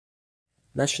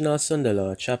National Sunday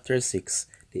Law, Chapter 6,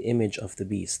 The Image of the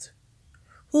Beast.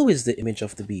 Who is the image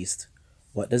of the beast?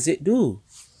 What does it do?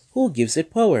 Who gives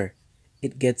it power?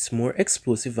 It gets more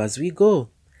explosive as we go.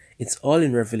 It's all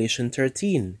in Revelation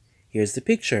 13. Here's the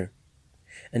picture.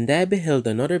 And I beheld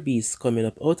another beast coming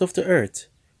up out of the earth.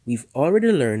 We've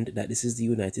already learned that this is the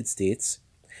United States.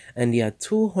 And he had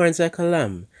 2 horns like a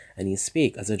lamb, and he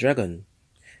spake as a dragon.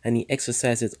 And he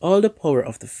exercised all the power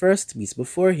of the first beast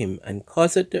before him, and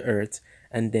caused the earth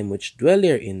and them which dwell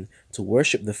therein to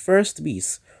worship the first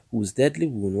beast, whose deadly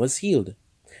wound was healed.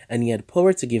 And he had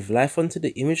power to give life unto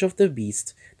the image of the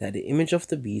beast, that the image of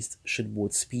the beast should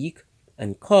both speak,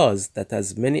 and cause that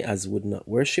as many as would not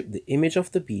worship the image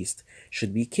of the beast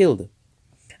should be killed.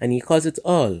 And he caused it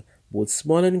all, both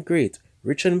small and great,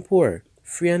 rich and poor,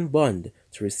 free and bond,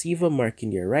 to receive a mark in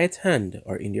their right hand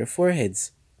or in their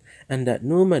foreheads, and that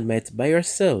no man might buy or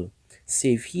sell,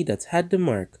 save he that had the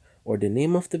mark, or the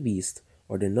name of the beast,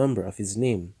 or the number of his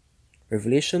name.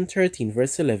 Revelation 13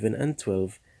 verse 11 and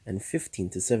 12 and 15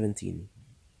 to 17.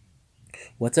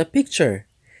 What a picture!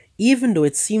 Even though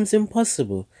it seems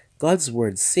impossible, God's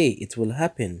words say it will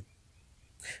happen.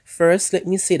 First, let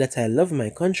me say that I love my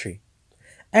country.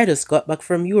 I just got back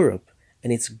from Europe,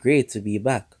 and it's great to be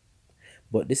back.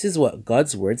 But this is what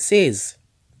God's word says.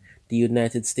 The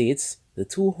United States, the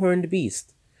 2-horned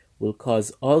beast, will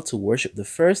cause all to worship the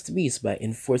first beast by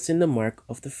enforcing the mark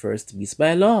of the first beast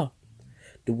by law.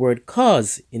 The word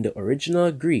cause in the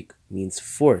original Greek means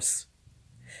force.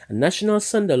 A national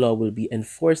Sunday law will be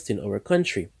enforced in our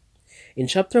country. In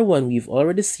chapter 1, we've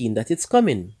already seen that it's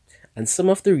coming, and some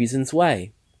of the reasons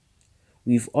why.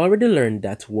 We've already learned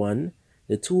that 1,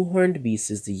 the 2-horned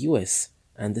beast is the US,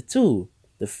 and 2,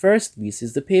 the first beast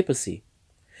is the papacy.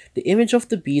 The image of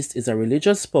the beast is a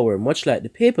religious power much like the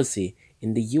papacy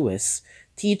in the US,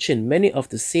 teaching many of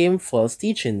the same false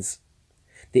teachings.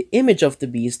 The image of the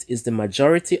beast is the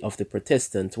majority of the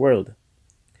Protestant world.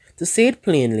 To say it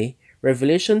plainly,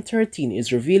 Revelation 13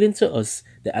 is revealing to us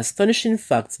the astonishing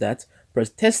fact that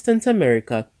Protestant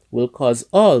America will cause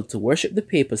all to worship the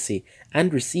papacy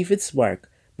and receive its mark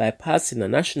by passing a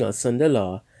national Sunday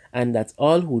law, and that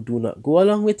all who do not go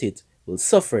along with it will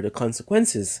suffer the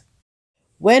consequences.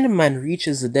 When man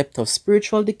reaches the depth of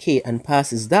spiritual decay and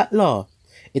passes that law,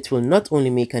 it will not only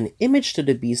make an image to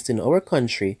the beast in our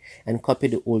country and copy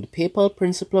the old papal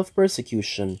principle of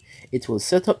persecution, it will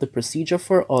set up the procedure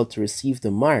for all to receive the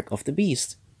mark of the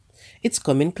beast. It's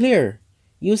coming clear.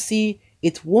 You see,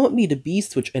 it won't be the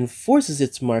beast which enforces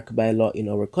its mark by law in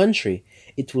our country.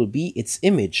 It will be its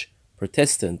image,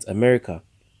 Protestant America.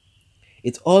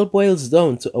 It all boils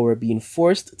down to our being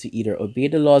forced to either obey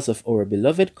the laws of our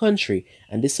beloved country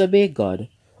and disobey God,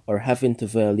 or having to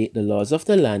violate the laws of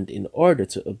the land in order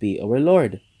to obey our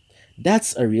Lord.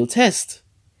 That's a real test.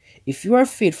 If you are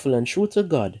faithful and true to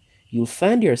God, you'll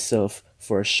find yourself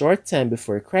for a short time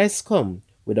before Christ comes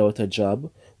without a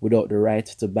job, without the right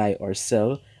to buy or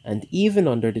sell, and even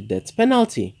under the death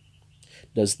penalty.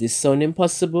 Does this sound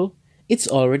impossible? It's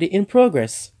already in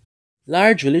progress.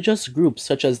 Large religious groups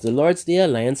such as the Lord's Day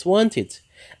Alliance want it,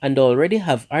 and already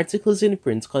have articles in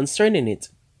print concerning it.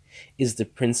 Is the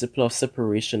principle of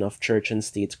separation of church and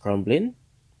state crumbling?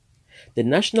 The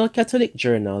National Catholic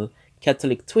Journal,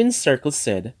 Catholic Twin Circle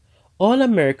said, all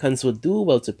Americans would do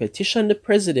well to petition the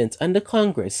President and the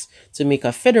Congress to make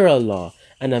a federal law,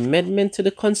 an amendment to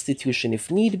the Constitution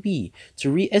if need be, to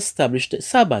re-establish the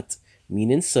Sabbath,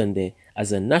 meaning Sunday,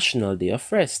 as a national day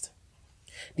of rest.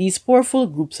 These powerful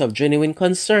groups have genuine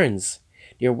concerns.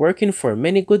 They're working for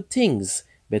many good things,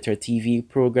 better TV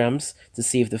programs to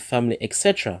save the family,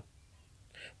 etc.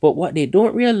 But what they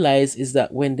don't realize is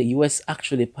that when the US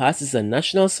actually passes a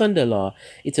national Sunday law,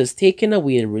 it has taken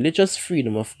away the religious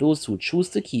freedom of those who choose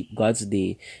to keep God's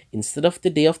day instead of the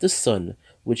day of the sun,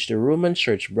 which the Roman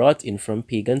Church brought in from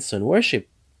pagan sun worship.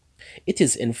 It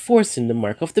is enforcing the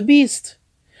mark of the beast.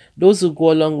 Those who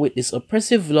go along with this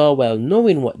oppressive law while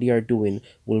knowing what they are doing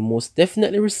will most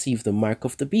definitely receive the mark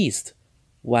of the beast.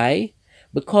 Why?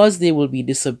 Because they will be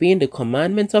disobeying the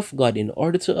commandment of God in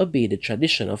order to obey the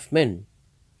tradition of men.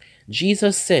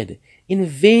 Jesus said, in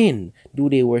vain do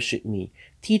they worship me,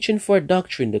 teaching for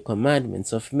doctrine the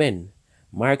commandments of men.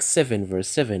 Mark 7 verse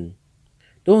 7.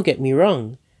 Don't get me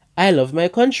wrong, I love my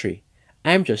country.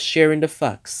 I'm just sharing the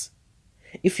facts.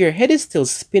 If your head is still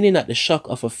spinning at the shock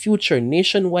of a future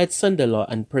nationwide Sunday law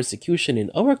and persecution in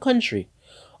our country,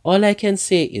 all I can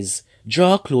say is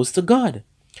draw close to God,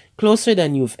 closer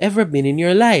than you've ever been in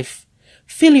your life.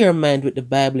 Fill your mind with the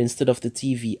Bible instead of the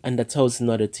TV and 1,000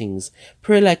 other things.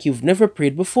 Pray like you've never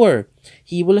prayed before.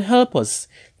 He will help us.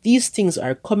 These things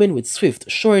are coming with swift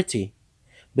surety.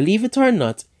 Believe it or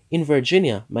not, In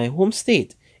Virginia, my home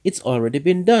state, it's already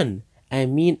been done. I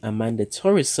mean a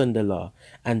mandatory Sunday law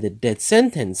and the death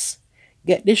sentence.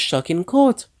 Get this shocking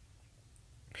quote.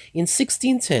 In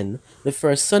 1610, the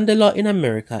first Sunday law in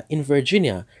America in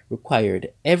Virginia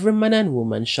required every man and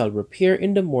woman shall repair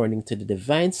in the morning to the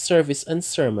divine service and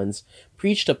sermons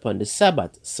preached upon the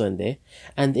Sabbath Sunday,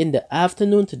 and in the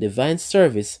afternoon to divine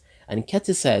service and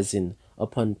catechizing,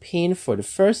 upon pain for the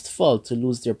first fall to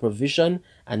lose their provision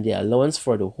and their allowance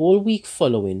for the whole week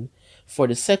following, for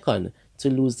the second to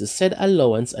lose the said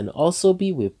allowance and also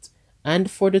be whipped, and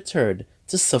for the third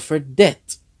to suffer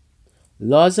death.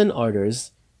 Laws and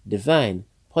orders, divine,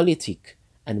 politic,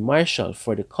 and martial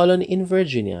for the colony in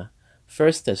Virginia,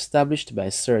 first established by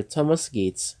Sir Thomas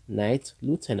Gates, Knight,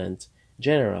 Lieutenant,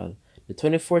 General, the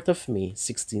 24th of May,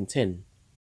 1610.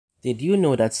 Did you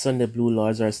know that Sunday Blue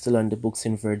laws are still on the books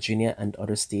in Virginia and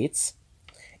other states?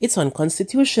 It's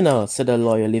unconstitutional, said a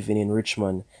lawyer living in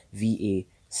Richmond, VA,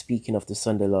 speaking of the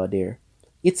Sunday law there.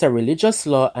 It's a religious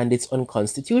law and it's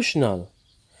unconstitutional.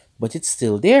 But it's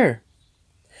still there.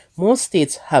 Most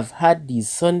states have had these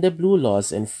Sunday Blue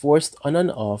laws enforced on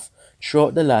and off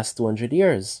throughout the last 200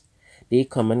 years. They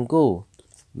come and go.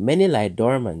 Many lie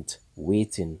dormant,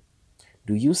 waiting.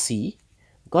 Do you see?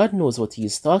 God knows what He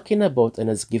is talking about and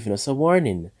has given us a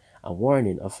warning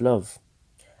of love.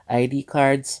 ID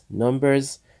cards,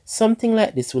 numbers, something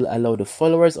like this will allow the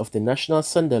followers of the National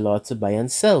Sunday Law to buy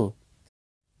and sell.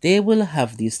 They will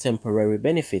have these temporary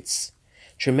benefits.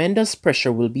 Tremendous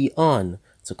pressure will be on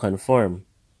to conform.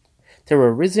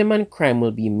 Terrorism and crime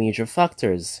will be major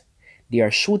factors. They are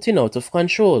shooting out of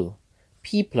control.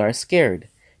 People are scared.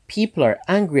 People are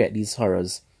angry at these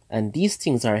horrors, and these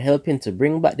things are helping to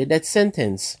bring back the death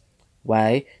sentence.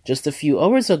 Why, just a few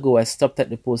hours ago I stopped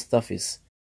at the post office.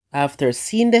 After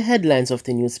seeing the headlines of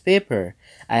the newspaper,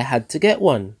 I had to get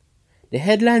one. The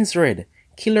headlines read,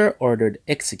 "Killer ordered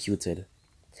executed."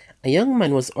 A young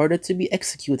man was ordered to be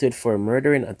executed for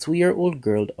murdering a 2-year-old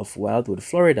girl of Wildwood,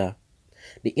 Florida.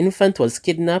 The infant was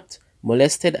kidnapped,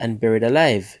 molested, and buried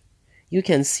alive. You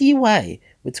can see why,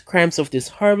 with crimes of this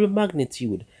horrible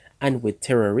magnitude, and with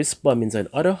terrorist bombings and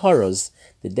other horrors,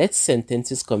 the death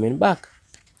sentence is coming back.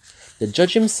 The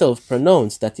judge himself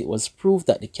pronounced that it was proved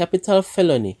that the capital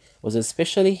felony was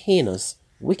especially heinous,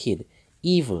 wicked,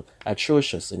 evil,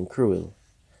 atrocious, and cruel.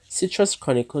 Citrus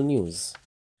Chronicle News.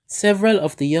 Several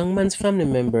of the young man's family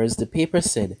members, the paper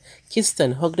said, kissed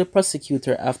and hugged the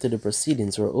prosecutor after the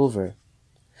proceedings were over.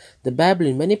 The Bible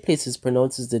in many places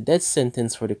pronounces the death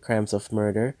sentence for the crimes of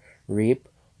murder, rape,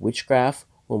 witchcraft,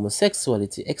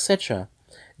 homosexuality, etc.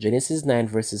 Genesis 9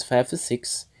 verses 5 to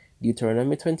 6,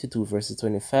 Deuteronomy 22 verses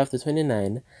 25 to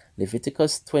 29,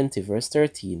 Leviticus 20 verse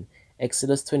 13,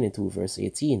 Exodus 22 verse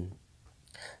 18.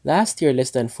 Last year,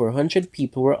 less than 400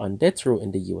 people were on death row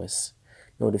in the US.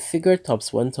 Now the figure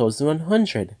tops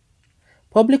 1,100.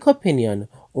 Public opinion,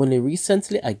 only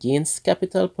recently against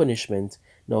capital punishment,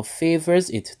 now favors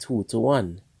it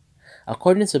 2-1.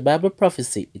 According to Bible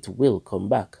prophecy, it will come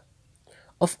back.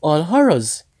 Of all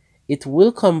horrors, it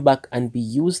will come back and be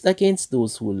used against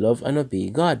those who love and obey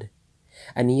God.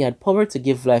 And He had power to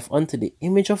give life unto the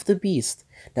image of the beast,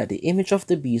 that the image of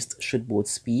the beast should both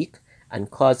speak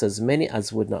and cause as many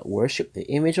as would not worship the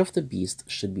image of the beast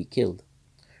should be killed.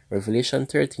 Revelation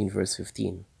 13 verse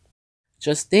 15.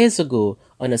 Just days ago,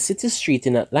 on a city street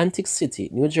in Atlantic City,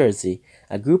 New Jersey,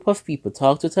 a group of people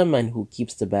talked with a man who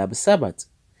keeps the Bible Sabbath.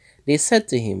 They said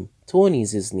to him, Tony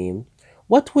is his name,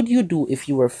 "What would you do if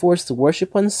you were forced to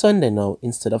worship on Sunday now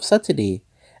instead of Saturday?"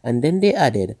 And then they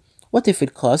added, "What if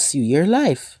it costs you your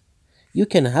life?" "You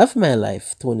can have my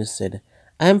life," Tony said.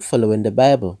 "I'm following the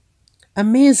Bible."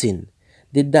 Amazing!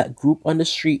 Did that group on the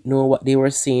street know what they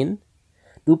were saying?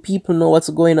 Do people know what's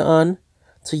going on?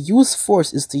 To use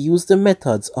force is to use the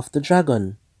methods of the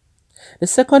dragon. The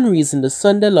second reason the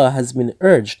Sunday law has been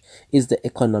urged is the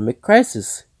economic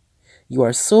crisis. You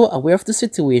are so aware of the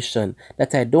situation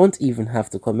that I don't even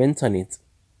have to comment on it.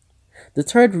 The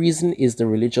third reason is the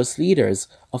religious leaders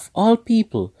of all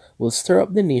people will stir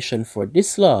up the nation for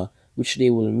this law, which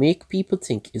they will make people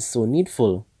think is so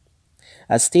needful.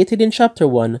 As stated in Chapter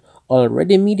 1,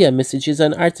 already media messages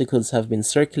and articles have been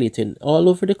circulating all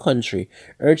over the country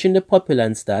urging the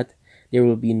populace that there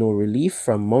will be no relief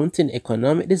from mounting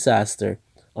economic disaster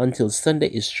until Sunday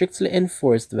is strictly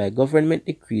enforced by government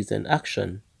decrees and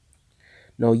action.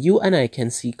 Now you and I can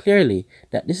see clearly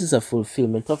that this is a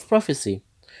fulfillment of prophecy,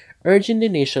 urging the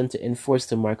nation to enforce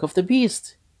the mark of the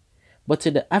beast. But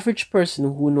to the average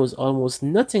person who knows almost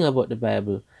nothing about the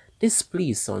Bible, this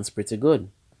plea sounds pretty good.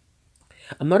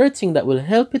 Another thing that will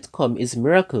help it come is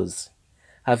miracles.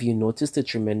 Have you noticed the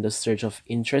tremendous surge of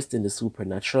interest in the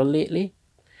supernatural lately?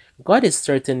 God is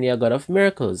certainly a God of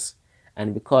miracles,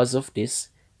 and because of this,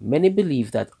 many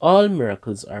believe that all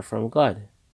miracles are from God.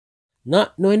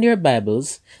 Not knowing their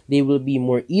Bibles, they will be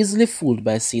more easily fooled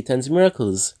by Satan's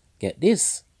miracles. Get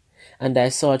this. And I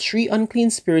saw three unclean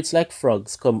spirits like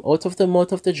frogs come out of the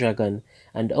mouth of the dragon,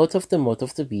 and out of the mouth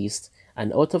of the beast,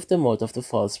 and out of the mouth of the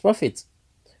false prophet.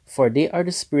 For they are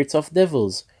the spirits of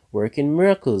devils, working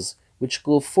miracles, which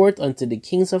go forth unto the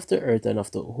kings of the earth and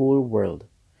of the whole world.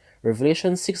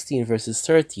 Revelation 16 verses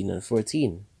 13 and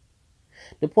 14.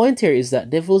 The point here is that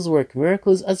devils work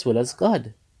miracles as well as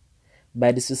God.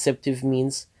 By this deceptive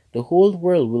means, the whole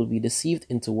world will be deceived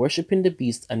into worshipping the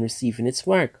beast and receiving its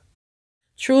mark.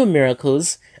 Through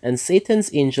miracles and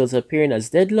Satan's angels appearing as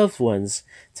dead loved ones,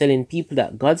 telling people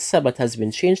that God's Sabbath has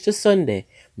been changed to Sunday,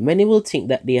 many will think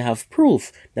that they have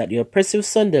proof that the oppressive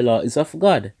Sunday law is of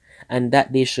God, and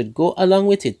that they should go along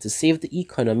with it to save the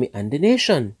economy and the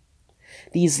nation.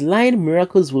 These lying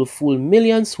miracles will fool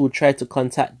millions who try to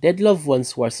contact dead loved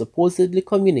ones who are supposedly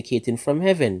communicating from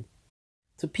heaven.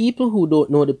 To people who don't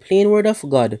know the plain word of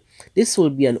God, this will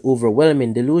be an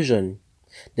overwhelming delusion.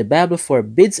 The Bible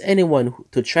forbids anyone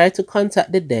to try to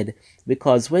contact the dead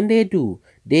because when they do,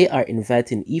 they are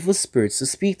inviting evil spirits to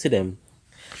speak to them.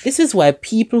 This is why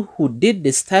people who did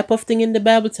this type of thing in the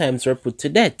Bible times were put to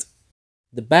death.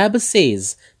 The Bible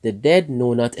says, the dead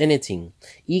know not anything.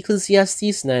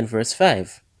 Ecclesiastes 9 verse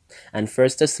 5. And 1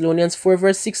 Thessalonians 4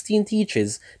 verse 16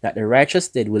 teaches that the righteous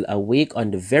dead will awake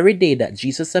on the very day that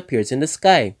Jesus appears in the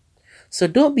sky. So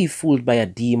don't be fooled by a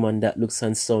demon that looks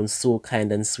and sounds so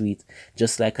kind and sweet,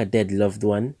 just like a dead loved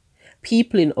one.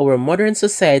 People in our modern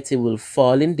society will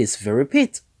fall in this very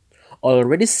pit.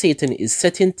 Already Satan is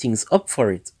setting things up for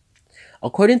it.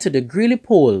 According to the Greeley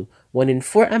poll, 1 in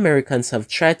 4 Americans have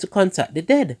tried to contact the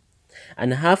dead,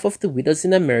 and half of the widows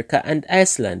in America and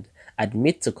Iceland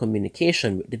admit to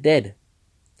communication with the dead.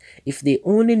 If they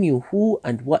only knew who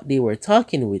and what they were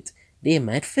talking with, they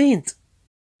might faint.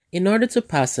 In order to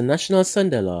pass the National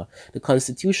Sunday Law, the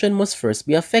Constitution must first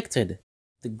be affected.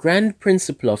 The grand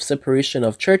principle of separation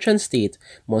of church and state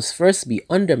must first be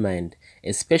undermined,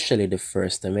 especially the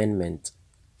First Amendment.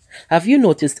 Have you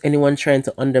noticed anyone trying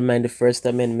to undermine the First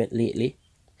Amendment lately?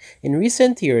 In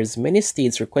recent years, many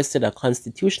states requested a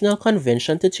constitutional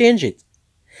convention to change it.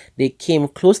 They came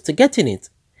close to getting it.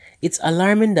 It's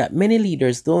alarming that many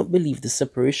leaders don't believe the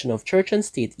separation of church and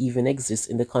state even exists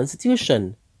in the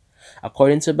Constitution.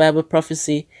 According to Bible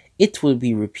prophecy, it will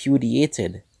be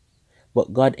repudiated.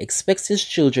 But God expects His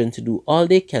children to do all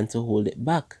they can to hold it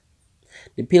back.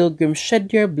 The pilgrims shed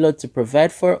their blood to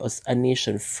provide for us a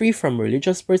nation free from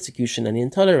religious persecution and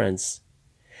intolerance.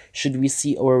 Should we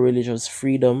see our religious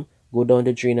freedom go down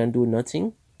the drain and do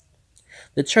nothing?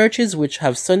 The churches which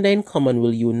have Sunday in common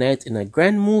will unite in a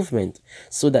grand movement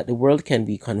so that the world can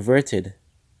be converted.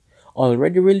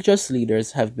 Already religious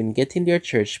leaders have been getting their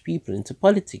church people into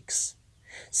politics.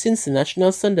 Since the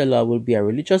National Sunday Law will be a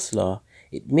religious law,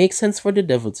 it makes sense for the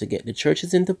devil to get the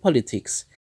churches into politics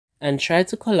and try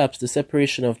to collapse the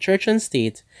separation of church and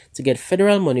state to get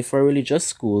federal money for religious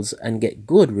schools and get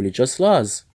good religious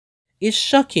laws. It's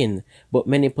shocking, but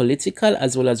many political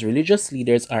as well as religious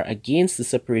leaders are against the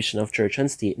separation of church and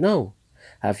state now.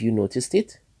 Have you noticed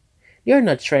it? They are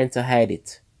not trying to hide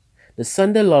it. The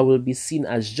Sunday Law will be seen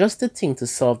as just the thing to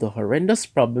solve the horrendous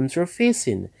problems we're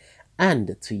facing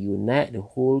and to unite the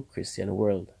whole Christian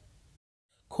world.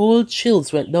 Cold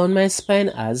chills went down my spine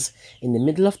as, in the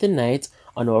middle of the night,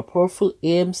 on our powerful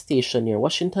AM station near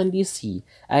Washington, D.C.,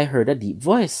 I heard a deep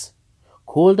voice.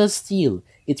 Cold as steel,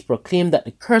 it proclaimed that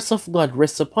the curse of God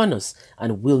rests upon us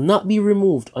and will not be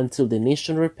removed until the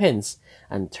nation repents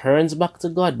and turns back to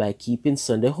God by keeping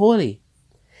Sunday holy.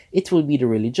 It will be the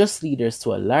religious leaders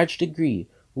to a large degree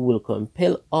who will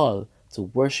compel all to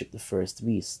worship the first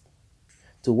beast.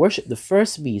 To worship the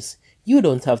first beast, you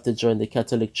don't have to join the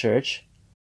Catholic Church.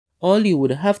 All you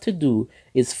would have to do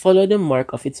is follow the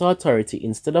mark of its authority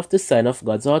instead of the sign of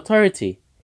God's authority.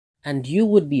 And you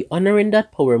would be honoring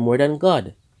that power more than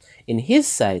God. In His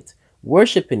sight,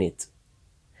 worshipping it.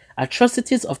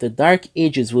 Atrocities of the Dark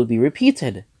Ages will be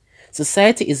repeated.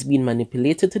 Society is being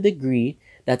manipulated to the degree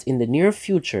that in the near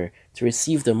future, to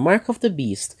receive the mark of the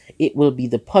beast, it will be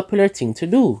the popular thing to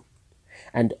do.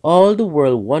 And all the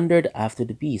world wondered after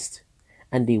the beast.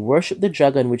 And they worshipped the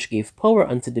dragon which gave power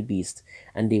unto the beast.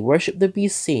 And they worshipped the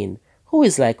beast, saying, Who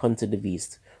is like unto the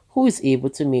beast? Who is able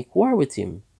to make war with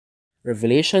him?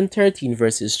 Revelation 13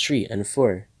 verses 3 and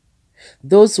 4.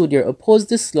 Those who dare oppose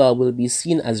this law will be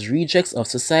seen as rejects of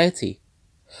society.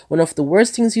 One of the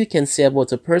worst things you can say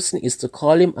about a person is to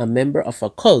call him a member of a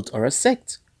cult or a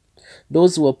sect.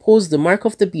 Those who oppose the mark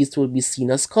of the beast will be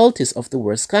seen as cultists of the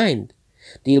worst kind.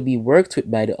 they'll be worked with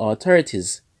by the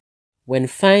authorities. When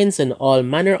fines and all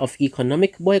manner of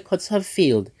economic boycotts have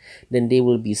failed, then they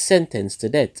will be sentenced to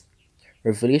death.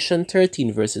 Revelation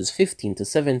 13 verses 15 to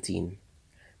 17.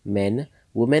 Men,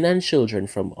 women, and children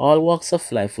from all walks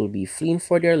of life will be fleeing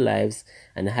for their lives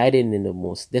and hiding in the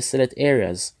most desolate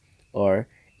areas, or,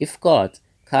 if caught,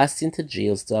 cast into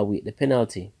jails to await the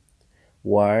penalty.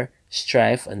 War,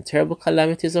 strife, and terrible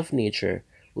calamities of nature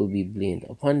will be blamed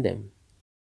upon them.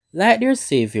 Like their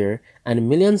Savior and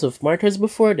millions of martyrs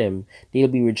before them, they will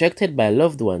be rejected by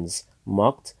loved ones,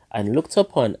 mocked, and looked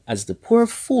upon as the poor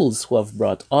fools who have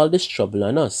brought all this trouble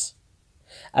on us.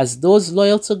 As those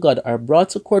loyal to God are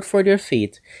brought to court for their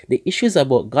faith, the issues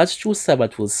about God's true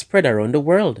Sabbath will spread around the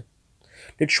world.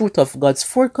 The truth of God's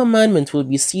fourth commandment will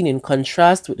be seen in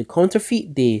contrast with the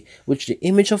counterfeit day which the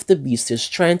image of the beast is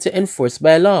trying to enforce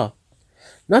by law.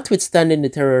 Notwithstanding the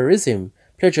terrorism,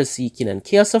 pleasure-seeking, and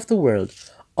chaos of the world,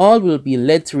 all will be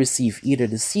led to receive either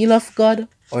the seal of God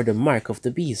or the mark of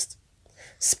the beast.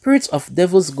 Spirits of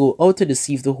devils go out to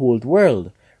deceive the whole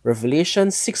world.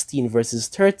 Revelation 16 verses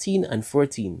 13 and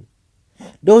 14.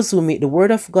 Those who make the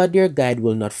word of God their guide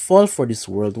will not fall for this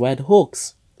worldwide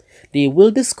hoax. They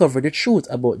will discover the truth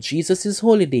about Jesus'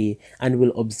 holy day and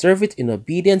will observe it in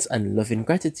obedience and loving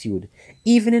gratitude,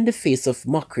 even in the face of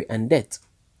mockery and death.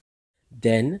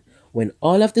 Then, when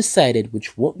all have decided,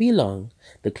 which won't be long,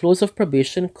 the close of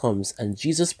probation comes and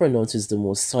Jesus pronounces the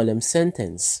most solemn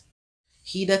sentence.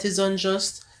 He that is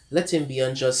unjust, let him be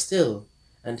unjust still.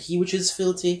 And he which is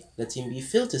filthy, let him be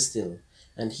filthy still.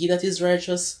 And he that is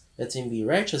righteous, let him be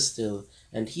righteous still.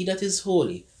 And he that is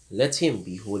holy, let him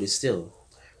be holy still.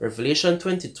 Revelation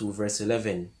 22 verse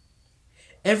 11.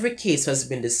 Every case has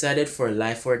been decided for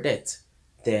life or death.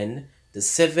 Then, the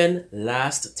 7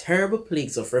 last terrible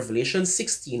plagues of Revelation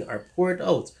 16 are poured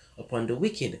out upon the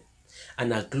wicked,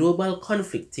 and a global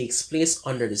conflict takes place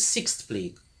under the 6th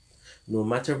plague. No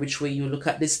matter which way you look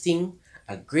at this thing,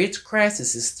 a great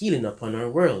crisis is stealing upon our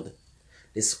world.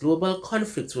 This global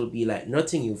conflict will be like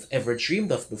nothing you've ever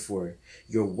dreamed of before.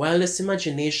 Your wildest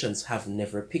imaginations have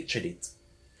never pictured it.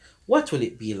 What will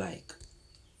it be like?